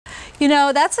You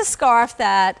know, that's a scarf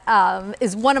that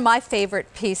is one of my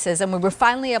favorite pieces, and we were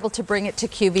finally able to bring it to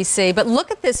QVC. But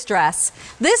look at this dress.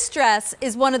 This dress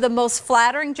is one of the most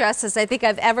flattering dresses I think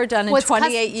I've ever done in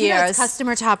 28 years. You know, it's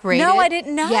customer top rated. No, I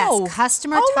didn't know. Yes,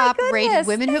 customer top rated.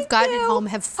 Women who've gotten it home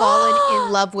have fallen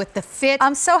in love with the fit.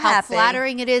 I'm so happy. How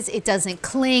flattering it is. It doesn't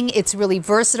cling. It's really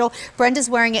versatile. Brenda's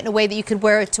wearing it in a way that you could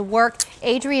wear it to work.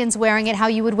 Adrian's wearing it how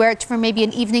you would wear it for maybe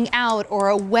an evening out or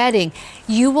a wedding.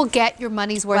 You will get your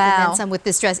money's worth and then some with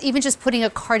this dress, even just putting a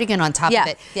cardigan on top of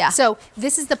it. Yeah. So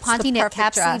this is the Ponte knit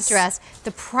cap sleeve dress.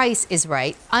 The price is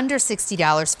right, under $60,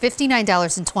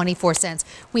 $59.24.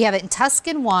 We have it in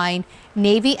Tuscan wine,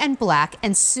 navy and black,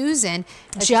 and Susan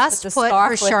just put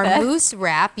her charmeuse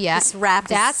wrap. This wrap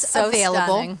that's is so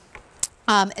available. Stunning.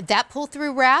 That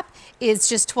pull-through wrap is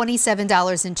just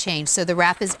 $27 and change. So the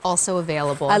wrap is also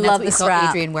available. I love this wrap.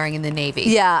 Adrian wearing in the navy.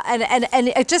 Yeah, and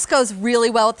it just goes really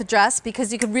well with the dress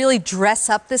because you could really dress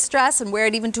up this dress and wear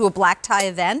it even to a black tie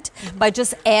event by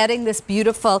just adding this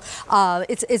beautiful,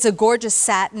 it's a gorgeous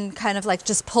satin kind of like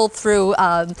just pull through.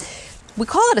 We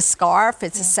call it a scarf.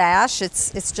 It's a sash.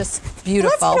 It's just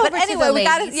beautiful. But anyway, we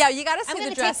got to you got to see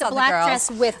the dress on the girls. Dress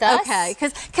with us. Okay,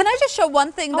 because can I just show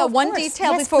one thing though, one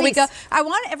detail before we go? I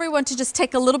want everyone to just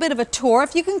take a little bit of a tour.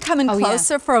 If you can come in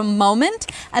closer for a moment,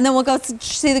 and then we'll go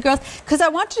see the girls. Because I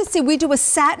want you to see we do a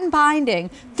satin binding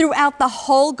throughout the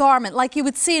whole garment, like you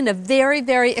would see in a very,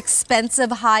 very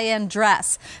expensive high-end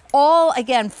dress. All,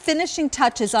 again, finishing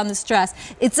touches on this dress.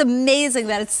 It's amazing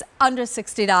that it's under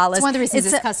 $60. It's one of the reasons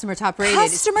it's customer top rated.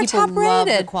 Customer top rated. People love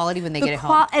the quality when they get it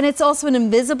home. And it's also an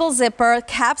invisible zipper,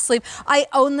 cap sleeve. I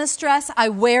own this dress. I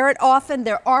wear it often.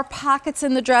 There are pockets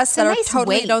in the dress that are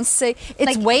totally, you don't see.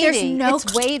 It's weighty.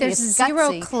 It's weighty. There's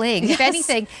zero cling. If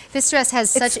anything, this dress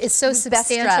has it's so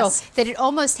substantial that it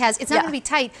almost has, it's not going to be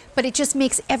tight, but it just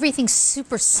makes everything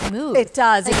super smooth. It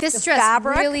does. Like this dress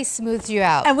really smooths you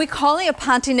out. And we call it a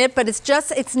Ponte knit, but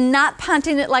it's not Ponte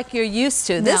knit like you're used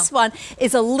to. This one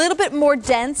is a little bit more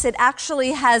dense. It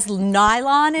actually has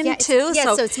nylon in it too.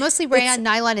 So it's mostly rayon,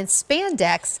 nylon, and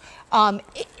spandex.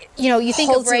 You know, you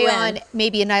think of rayon,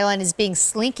 maybe a nylon as being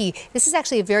slinky. This is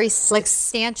actually a very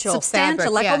substantial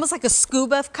fabric. Like almost like a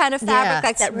scuba kind of fabric,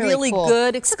 like that really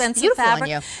good, expensive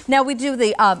fabric. Now we do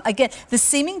the, again, the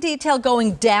seaming detail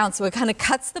going down, so it kind of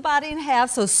cuts the body in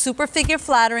half, so super figure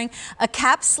flattering. A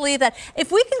cap sleeve that,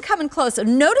 if we can come in closer,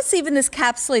 notice even this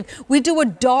cap sleeve, we do a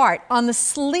dart on the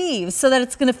sleeve so that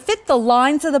it's going to fit the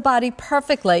lines of the body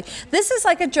perfectly. This is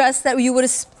like a dress that you would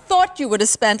have thought you would have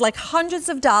spent like hundreds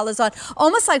of dollars on,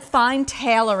 almost like fine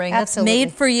tailoring that's made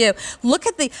for you. Look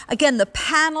at the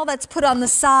panel that's put on the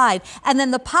side, and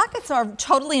then the pockets are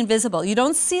totally invisible. You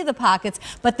don't see the pockets,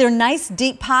 but they're nice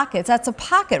deep pockets. That's a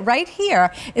pocket right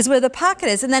here is where the pocket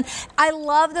is. And then I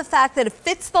love the fact that it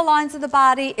fits the lines of the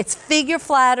body, it's figure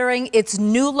flattering, it's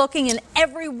new looking, and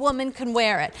every woman can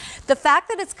wear it. The fact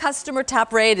that it's customer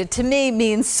top rated to me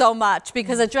means so much,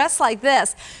 because a dress like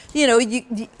this, you know,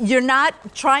 you're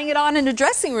not trying it on in a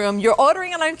dressing room. You're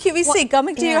ordering it on QVC,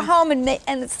 coming to your home, and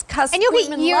it's custom. And you'll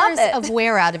get years of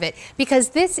wear out of it, because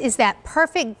this is that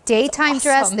perfect daytime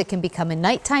dress that can become a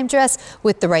nighttime dress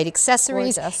with the right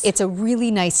accessories. It's a really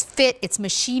nice fit. It's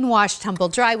machine wash, tumble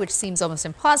dry, which seems almost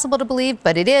impossible to believe,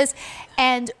 but it is.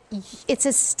 And it's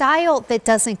a style that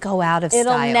doesn't go out of style.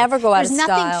 It'll never go out of style.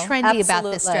 There's nothing trendy about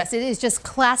this dress. It is just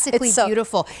classically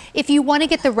beautiful. If you want to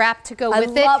get the wrap to go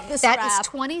with it, that is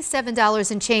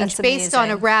 $27 and change based on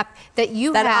a wrap that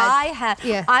you had. I had.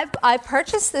 I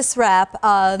purchased this wrap.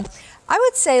 I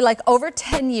would say like over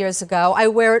 10 years ago. I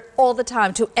wear it all the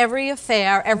time to every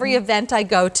affair, every event I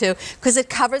go to, because it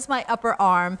covers my upper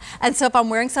arm. And so if I'm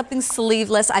wearing something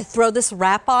sleeveless, I throw this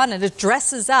wrap on and it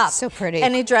dresses up. So pretty.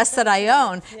 Any dress that I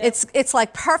own. It's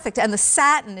like perfect, and the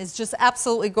satin is just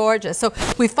absolutely gorgeous. So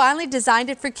we finally designed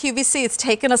it for QVC. It's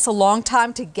taken us a long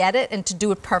time to get it and to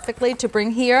do it perfectly to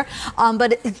bring here.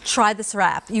 But try this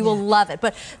wrap. You will love it.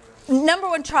 But number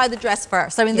one, try the dress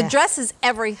first. I mean, the dress is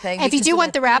everything. If you do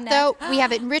want the wrap, though, we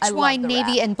have it in rich wine,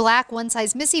 navy, and black. One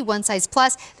size Missy, one size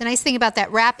plus. The nice thing about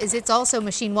that wrap is it's also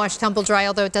machine wash, tumble dry,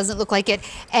 although it doesn't look like it.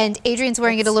 And Adrian's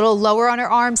wearing it a little lower on her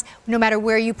arms. No matter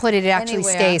where you put it, it actually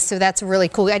stays. So that's really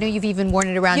cool. I know you've even worn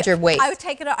it around your waist. I would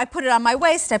take it. I put it on my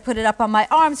waist. I put it up on my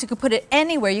arms. You could put it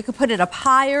anywhere. You could put it up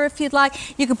higher if you'd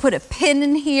like. You could put a pin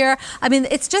in here. I mean,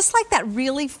 it's just like that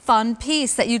really fun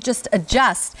piece that you just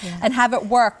adjust and have it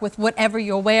work with with whatever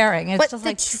you're wearing. It's just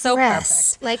like so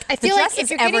perfect. Like I feel like if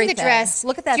you're getting the dress,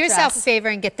 look at that do yourself a favor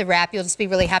and get the wrap. You'll just be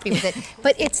really happy with it.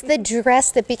 But it's the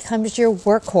dress that becomes your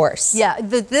workhorse. Yeah,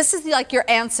 this is like your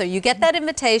answer. You get that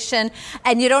invitation,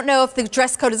 and you don't know if the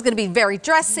dress code is going to be very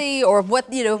dressy or what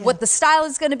what the style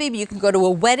is going to be. But you can go to a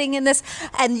wedding in this,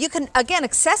 and you can again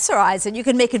accessorize it. You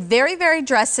can make it very, very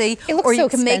dressy, or you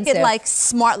can make it like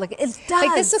smart. Like it does.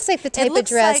 Like this looks like the type of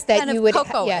dress that you would,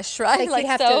 right? Like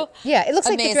have to. Yeah, it looks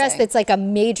like the dress that's like a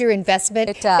major investment.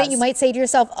 It does. That you might say to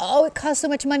yourself, "Oh, it costs so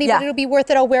much money, but it'll be worth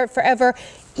it. I'll wear it forever."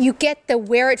 You get the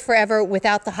wear it forever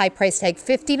without the high price tag,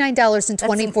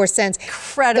 $59.24.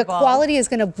 Incredible. The quality is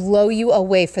going to blow you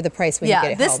away for the price when you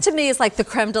get it this home. to me is like the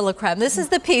creme de la creme. This is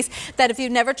the piece that if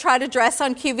you've never tried a dress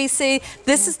on QVC,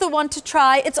 this is the one to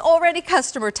try. It's already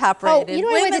customer top rated. Oh, you know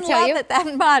what I wanted to tell you? Women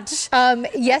love it that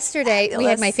much. Yesterday, we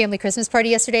had my family Christmas party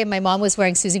yesterday, and my mom was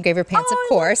wearing Susan Graver pants, of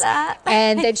course.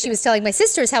 And then she was telling my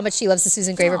sisters how much she loves the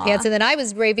Susan Graver pants, and then I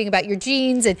was raving about your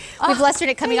jeans, and we've lessened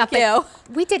it coming up. But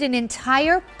we did an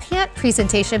entire pant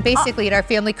presentation basically at our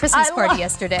family Christmas party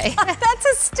yesterday. That's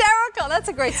hysterical. That's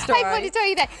a great story. I want to tell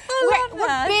you that.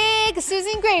 We're big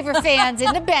Susan Graver fans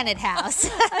in the Bennett house.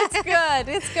 That's good.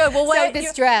 It's good. Well, so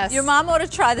this dress. Your mom ought to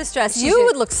try this dress. You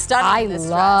would look stunning in this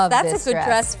dress. I love That's this a good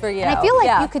dress for you. And I feel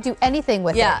like you could do anything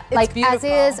with it. Like beautiful.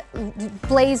 As is,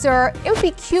 blazer. It would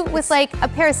be cute with like a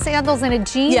pair of sandals and a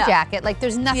jean jacket. Like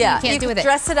there's nothing you can't do with it.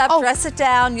 Dress it up, dress it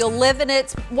down. You'll live in it.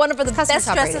 It's one of the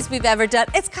best dresses we've ever done.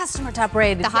 It's customer top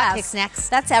rated. The hot picks next.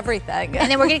 That's everything.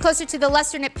 And then we're getting closer to the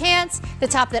Luster knit pants. The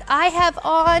top that I have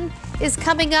on is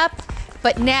coming up.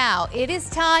 But now it is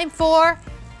time for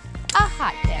a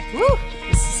hot pick. Woo!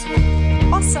 This is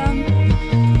awesome.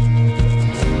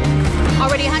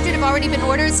 Already 100 have already been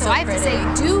ordered, so I have to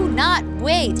say, do not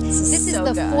wait. This is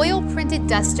the foil printed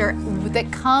duster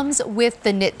that comes with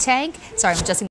the knit tank. Sorry, I'm adjusting.